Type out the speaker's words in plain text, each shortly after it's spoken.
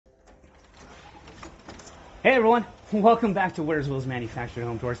Hey everyone, welcome back to Where's Will's Manufactured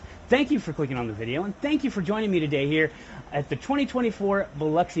Home Tours. Thank you for clicking on the video and thank you for joining me today here at the 2024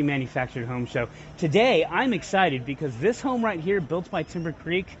 Biloxi Manufactured Home Show. Today I'm excited because this home right here, built by Timber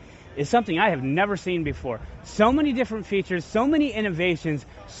Creek, is something I have never seen before. So many different features, so many innovations,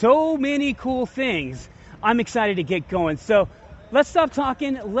 so many cool things. I'm excited to get going. So let's stop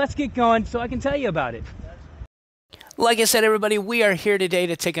talking, let's get going so I can tell you about it. Like I said, everybody, we are here today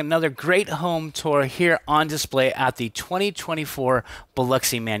to take another great home tour here on display at the 2024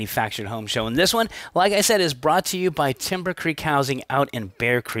 Biloxi Manufactured Home Show. And this one, like I said, is brought to you by Timber Creek Housing out in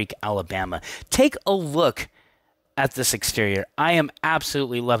Bear Creek, Alabama. Take a look at this exterior. I am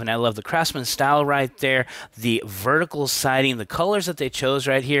absolutely loving it. I love the craftsman style right there, the vertical siding, the colors that they chose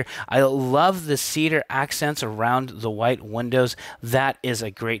right here. I love the cedar accents around the white windows. That is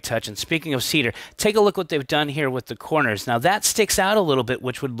a great touch. And speaking of cedar, take a look what they've done here with the corners. Now that sticks out a little bit,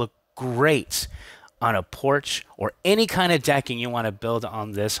 which would look great on a porch or any kind of decking you want to build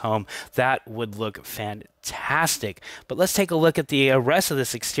on this home. That would look fantastic. But let's take a look at the rest of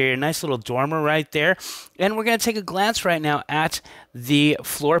this exterior. Nice little dormer right there. And we're going to take a glance right now at the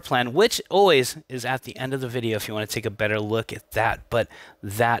floor plan, which always is at the end of the video if you want to take a better look at that. But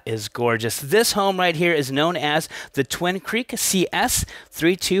that is gorgeous. This home right here is known as the Twin Creek CS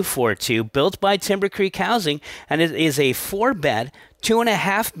 3242, built by Timber Creek Housing, and it is a 4-bed,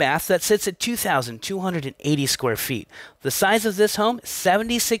 2.5 bath that sits at 2,280 square feet. The size of this home,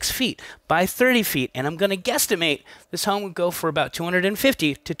 76 feet by 30 feet, and I'm going to guesstimate this home would go for about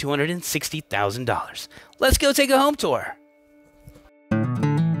 $250,000 to $260,000. Let's go take a home tour.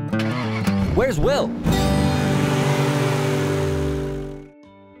 Where's Will?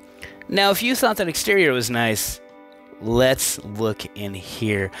 Now, if you thought that exterior was nice, let's look in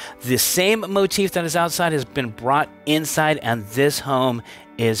here. The same motif that is outside has been brought inside, and this home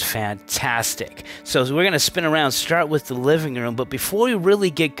is fantastic. So we're going to spin around, start with the living room, but before we really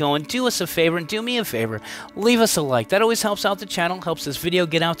get going, do us a favor and do me a favor. Leave us a like. That always helps out the channel, helps this video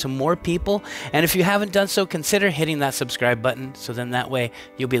get out to more people. And if you haven't done so, consider hitting that subscribe button, so then that way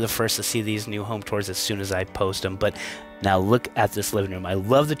you'll be the first to see these new home tours as soon as I post them. But now look at this living room. I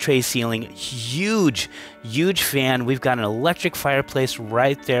love the tray ceiling. Huge, huge fan. We've got an electric fireplace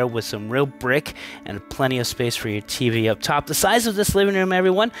right there with some real brick and plenty of space for your TV up top. The size of this living room,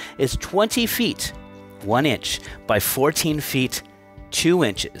 everyone, is 20 feet, 1 inch by 14 feet, 2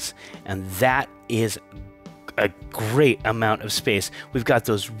 inches. And that is a great amount of space. We've got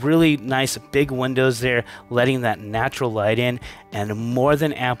those really nice big windows there, letting that natural light in, and more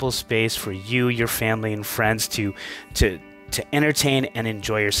than ample space for you, your family, and friends to entertain and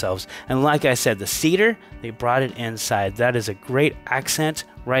enjoy yourselves. And like I said, the cedar, they brought it inside. That is a great accent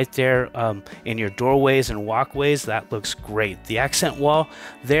right there in your doorways and walkways. That looks great. The accent wall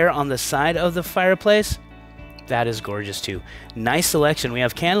there on the side of the fireplace, that is gorgeous too. Nice selection. We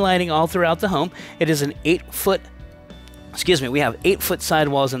have can lighting all throughout the home. It is an 8-foot, we have 8-foot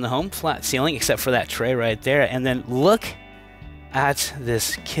sidewalls in the home, flat ceiling, except for that tray right there. And then look at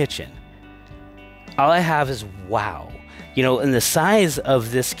this kitchen. All I have is wow. You know, and the size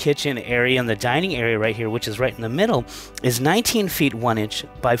of this kitchen area and the dining area right here, which is right in the middle, is 19 feet 1 inch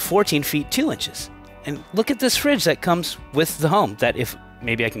by 14 feet 2 inches. And look at this fridge that comes with the home, that if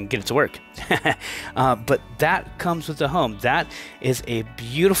maybe I can get it to work. But that comes with the home. That is a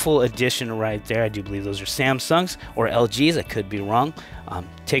beautiful addition right there. I do believe those are Samsungs or LGs. I could be wrong.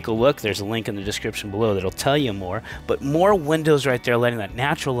 Take a look. There's a link in the description below that'll tell you more. But more windows right there, letting that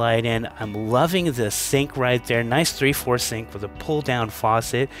natural light in. I'm loving the sink right there. Nice 3/4 sink with a pull-down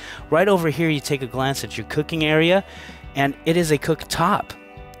faucet. Right over here, you take a glance at your cooking area, and it is a cooktop.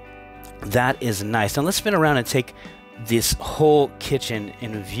 That is nice. Now let's spin around and take this whole kitchen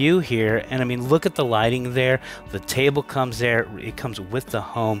in view here. And I mean, look at the lighting there. The table comes there. It comes with the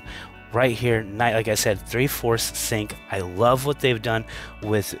home right here. Like I said, 3/4 sink. I love what they've done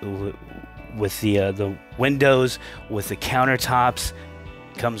with the windows, with the countertops.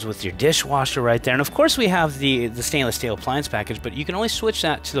 Comes with your dishwasher right there. And of course we have the stainless steel appliance package, but you can only switch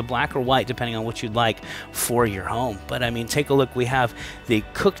that to the black or white depending on what you'd like for your home. But I mean, take a look. We have the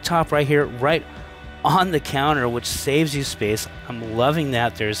cooktop right here, right on the counter, which saves you space. I'm loving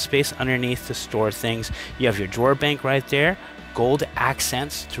that. There's space underneath to store things. You have your drawer bank right there. Gold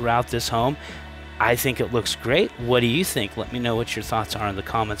accents throughout this home. I think it looks great. What do you think? Let me know what your thoughts are in the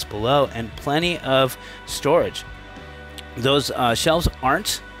comments below. And plenty of storage. Those shelves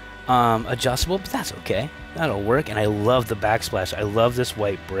aren't adjustable, but that's okay. That'll work. And I love the backsplash. I love this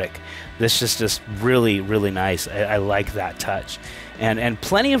white brick. This is just really, really nice. I like that touch. And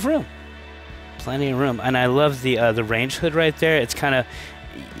plenty of room. Plenty of room. And I love the range hood right there. It's kind of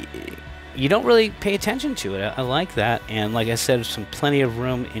you don't really pay attention to it. I like that. And like I said, some plenty of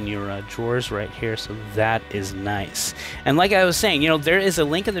room in your drawers right here, so that is nice. And like I was saying, you know, there is a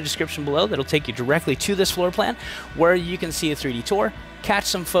link in the description below that'll take you directly to this floor plan where you can see a 3D tour, catch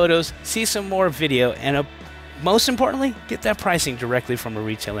some photos, see some more video, and most importantly, get that pricing directly from a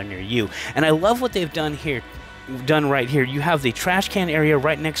retailer near you. And I love what they've done right here. You have the trash can area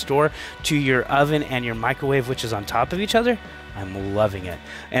right next door to your oven and your microwave, which is on top of each other. I'm loving it.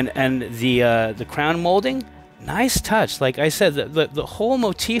 And the crown molding, nice touch. Like I said, the whole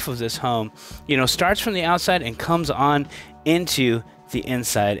motif of this home, you know, starts from the outside and comes on into the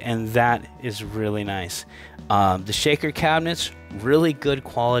inside, and that is really nice. The shaker cabinets, really good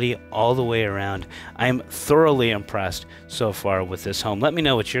quality all the way around. I'm thoroughly impressed so far with this home. Let me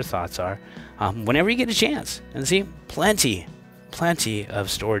know what your thoughts are whenever you get a chance. And see, plenty of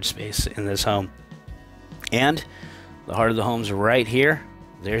storage space in this home. And the heart of the home's right here.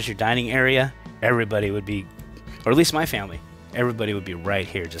 There's your dining area. Everybody would be, or at least my family, everybody would be right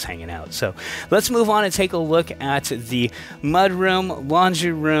here just hanging out. So let's move on and take a look at the mudroom,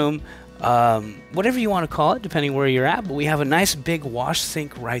 laundry room, whatever you want to call it, depending where you're at. But we have a nice big wash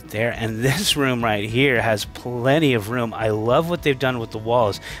sink right there, and this room right here has plenty of room. I love what they've done with the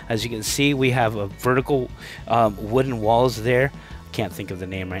walls. As you can see, we have a vertical wooden walls there. Can't think of the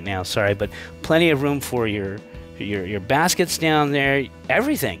name right now, sorry, but plenty of room for your baskets down there.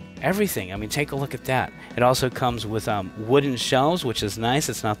 Everything. I mean, take a look at that. It also comes with wooden shelves, which is nice.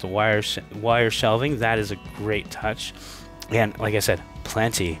 It's not the wire shelving. That is a great touch. And like I said,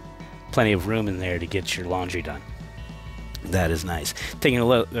 plenty of room in there to get your laundry done. That is nice. Taking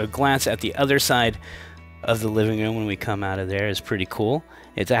a glance at the other side of the living room when we come out of there is pretty cool.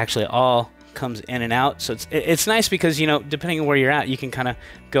 It's actually all comes in and out, so it's nice because, you know, depending on where you're at, you can kind of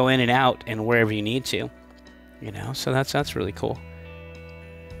go in and out and wherever you need to, you know. So that's really cool.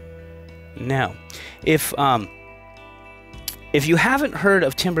 Now, if you haven't heard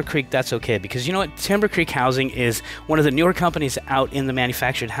of Timber Creek, that's okay, because you know what? Timber Creek Housing is one of the newer companies out in the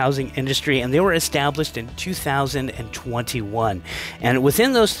manufactured housing industry, and they were established in 2021. And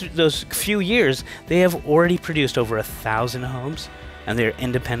within those few years, they have already produced over 1,000 homes, and they're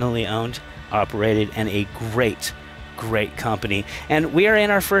independently owned, operated, and a great company. And we are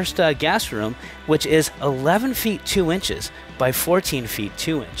in our first guest room, which is 11 feet 2 inches by 14 feet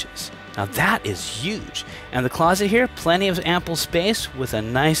 2 inches. Now that is huge. And the closet here, plenty of ample space with a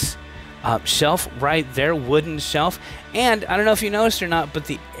nice shelf right there, wooden shelf. And I don't know if you noticed or not, but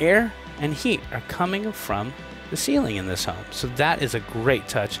the air and heat are coming from the ceiling in this home. So that is a great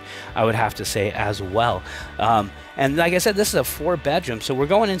touch, I would have to say, as well. And like I said, this is a 4-bedroom, so we're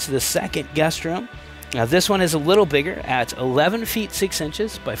going into the second guest room. Now this one is a little bigger at 11 feet 6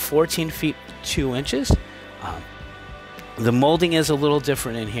 inches by 14 feet 2 inches. The molding is a little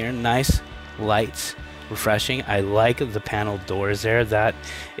different in here. Nice, light, refreshing. I like the paneled doors there. That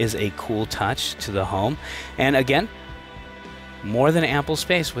is a cool touch to the home. And again, more than ample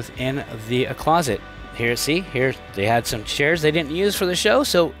space within the closet. Here, see, here they had some chairs they didn't use for the show,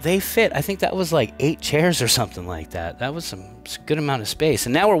 so they fit. I think that was like 8 chairs or something like that. That was some good amount of space.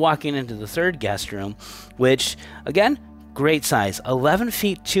 And now we're walking into the third guest room, which, again, great size, 11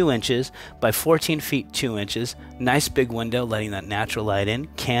 feet 2 inches by 14 feet 2 inches. Nice big window letting that natural light in.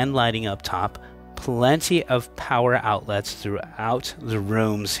 Can lighting up top. Plenty of power outlets throughout the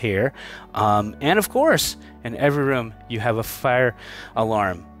rooms here. And of course, in every room, you have a fire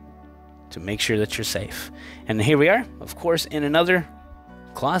alarm to make sure that you're safe. And here we are, of course, in another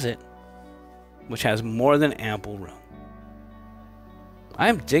closet, which has more than ample room.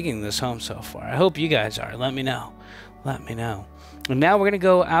 I'm digging this home so far. I hope you guys are. Let me know. Let me know. And now we're going to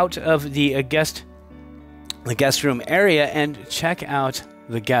go out of the guest room area and check out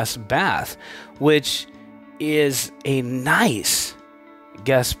the guest bath, which is a nice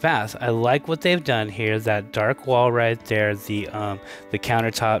guest bath. I like what they've done here. That dark wall right there, the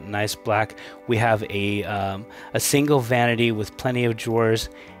countertop, nice black. We have a single vanity with plenty of drawers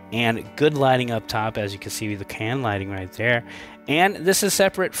and good lighting up top, as you can see the can lighting right there. And this is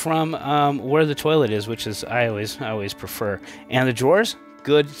separate from where the toilet is, which is I always prefer. And the drawers,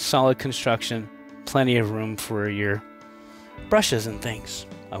 good solid construction, plenty of room for your brushes and things,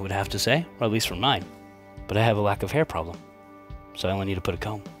 I would have to say, or at least for mine. But I have a lack of hair problem, so I only need to put a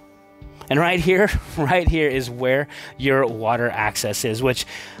comb. And right here is where your water access is, which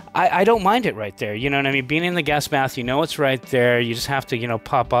I don't mind it right there. You know what I mean? Being in the guest bath, you know it's right there. You just have to, you know,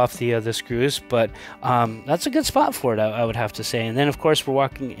 pop off the screws. But that's a good spot for it, I would have to say. And then, of course, we're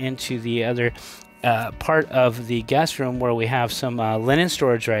walking into the other part of the guest room where we have some linen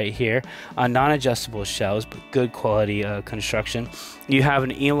storage right here, non-adjustable shelves, but good quality construction. You have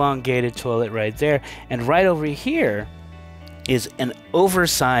an elongated toilet right there, and right over here is an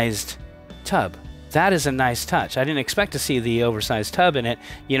oversized tub. That is a nice touch. I didn't expect to see the oversized tub in it,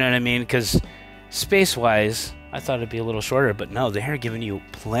 you know what I mean, because space-wise, I thought it'd be a little shorter, but no, they're giving you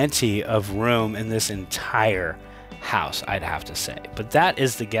plenty of room in this entire house, I'd have to say. But that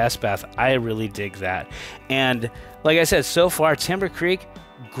is the guest bath. I really dig that. And like I said, so far, Timber Creek,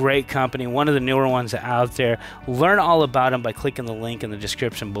 great company, one of the newer ones out there. Learn all about them by clicking the link in the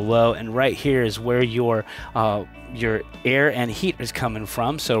description below. And right here is where your air and heat is coming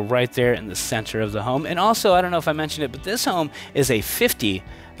from. So right there in the center of the home. And also, I don't know if I mentioned it, but this home is a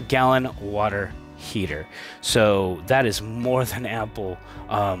 50-gallon water heater. So that is more than ample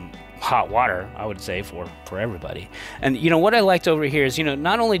hot water, I would say, for everybody. And you know what I liked over here is, you know,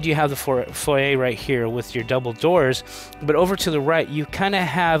 not only do you have the foyer right here with your double doors, but over to the right you kind of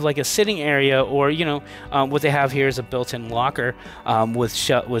have like a sitting area, or you know, what they have here is a built-in locker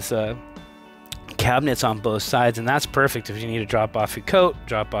with cabinets on both sides, and that's perfect if you need to drop off your coat,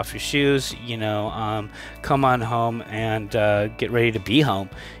 drop off your shoes, you know, come on home and get ready to be home,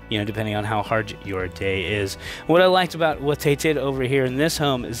 you know, depending on how hard your day is. What I liked about what they did over here in this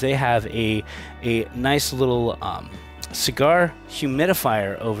home is they have a nice little cigar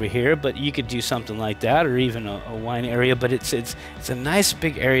humidifier over here, but you could do something like that, or even a wine area, but it's a nice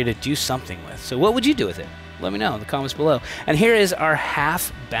big area to do something with. So what would you do with it? Let me know in the comments below. And here is our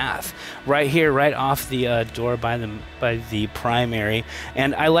half bath right here, right off the door by the primary.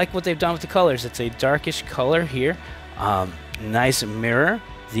 And I like what they've done with the colors. It's a darkish color here. Nice mirror.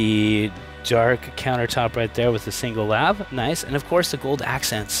 The dark countertop right there with the single lab. Nice. And of course the gold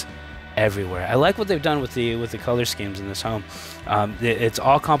accents everywhere. I like what they've done with the color schemes in this home. It's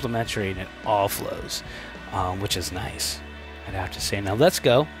all complementary and it all flows, which is nice, I'd have to say. Now let's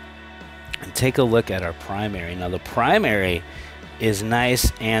go and take a look at our primary. Now the primary is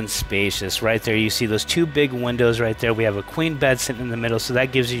nice and spacious. Right there you see those two big windows right there. We have a queen bed sitting in the middle, so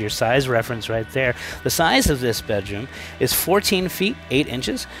that gives you your size reference right there. The size of this bedroom is 14 feet 8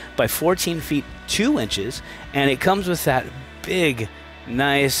 inches by 14 feet 2 inches, and it comes with that big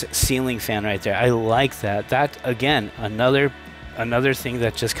nice ceiling fan right there. I like that. That again, another thing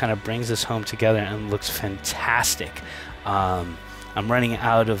that just kind of brings this home together and looks fantastic. I'm running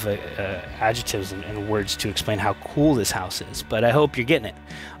out of adjectives and words to explain how cool this house is, but I hope you're getting it.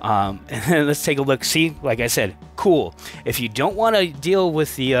 And let's take a look. See, like I said, cool. If you don't want to deal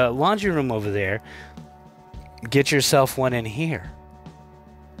with the laundry room over there, get yourself one in here.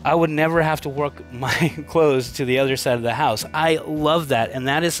 I would never have to work my clothes to the other side of the house. I love that, and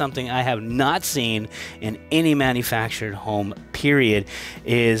that is something I have not seen in any manufactured home, period,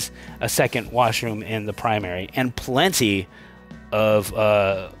 is a second washroom in the primary, and plenty of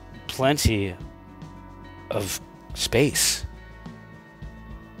space.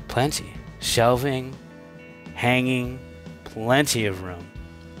 Plenty. Shelving, hanging, plenty of room.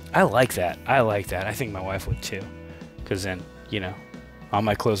 I like that. I like that. I think my wife would too, because then, you know, all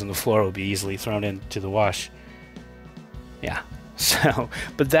my clothes on the floor will be easily thrown into the wash. Yeah. So,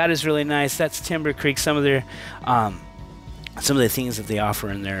 but that is really nice. That's Timber Creek. Some of the things that they offer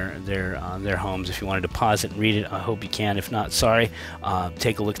in their homes. If you wanted to pause it and read it, I hope you can. If not, sorry.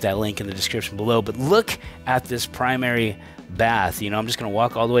 Take a look at that link in the description below. But look at this primary bath. You know, I'm just going to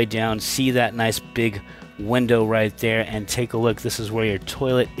walk all the way down, see that nice big window right there, and take a look. This is where your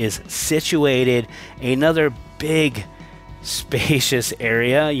toilet is situated. Another big spacious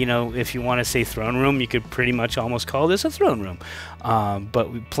area. You know, if you want to say throne room, you could pretty much almost call this a throne room.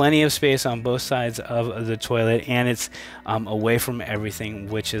 But plenty of space on both sides of the toilet, and it's away from everything,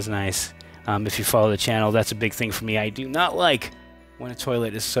 which is nice. If you follow the channel, that's a big thing for me. I do not like when a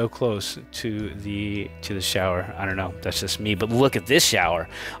toilet is so close to the shower. I don't know, that's just me. But look at this shower.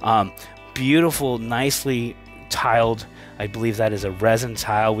 Beautiful, nicely tiled. I believe that is a resin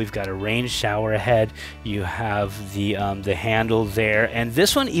tile. We've got a rain shower head. You have the handle there, and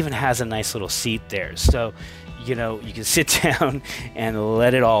this one even has a nice little seat there. So, you know, you can sit down and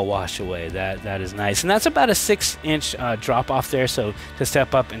let it all wash away. That is nice, and that's about a 6-inch drop off there. So to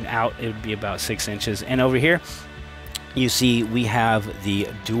step up and out, it would be about 6 inches. And over here, you see we have the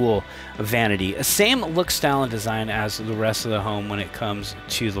dual vanity, same look, style, and design as the rest of the home when it comes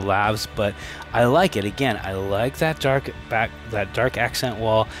to the labs, but I like it. Again, I like that dark accent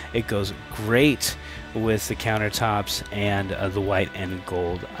wall. It goes great with the countertops and the white and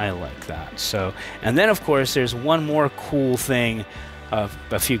gold. I like that. So, and then of course there's one more cool thing,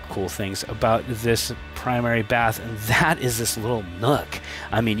 a few cool things about this primary bath, and that is this little nook.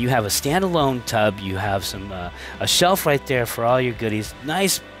 I mean, you have a standalone tub, you have some a shelf right there for all your goodies,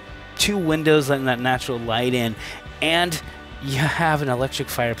 nice 2 windows letting that natural light in, and you have an electric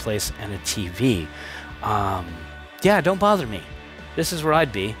fireplace and a TV. Yeah, don't bother me. This is where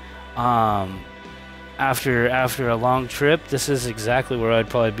I'd be. After a long trip, this is exactly where I'd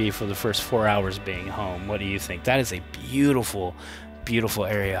probably be for the first 4 hours being home. What do you think? That is a beautiful, beautiful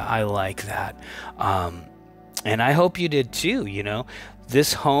area. I like that. And I hope you did too, you know.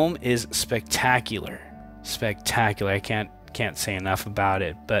 This home is spectacular. Spectacular. I can't say enough about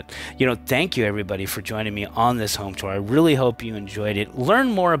it. But, you know, thank you everybody for joining me on this home tour. I really hope you enjoyed it. Learn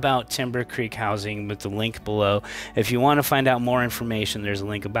more about Timber Creek Housing with the link below. If you want to find out more information, there's a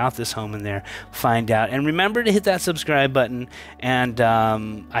link about this home in there. Find out. And remember to hit that subscribe button. And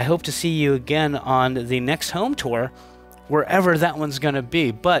I hope to see you again on the next home tour, wherever that one's going to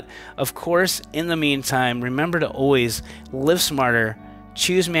be. But, of course, in the meantime, remember to always live smarter,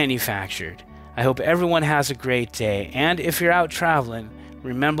 choose manufactured. I hope everyone has a great day, and if you're out traveling,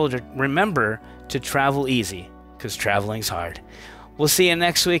 remember to travel easy, because traveling's hard. We'll see you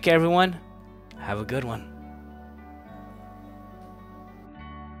next week, everyone. Have a good one.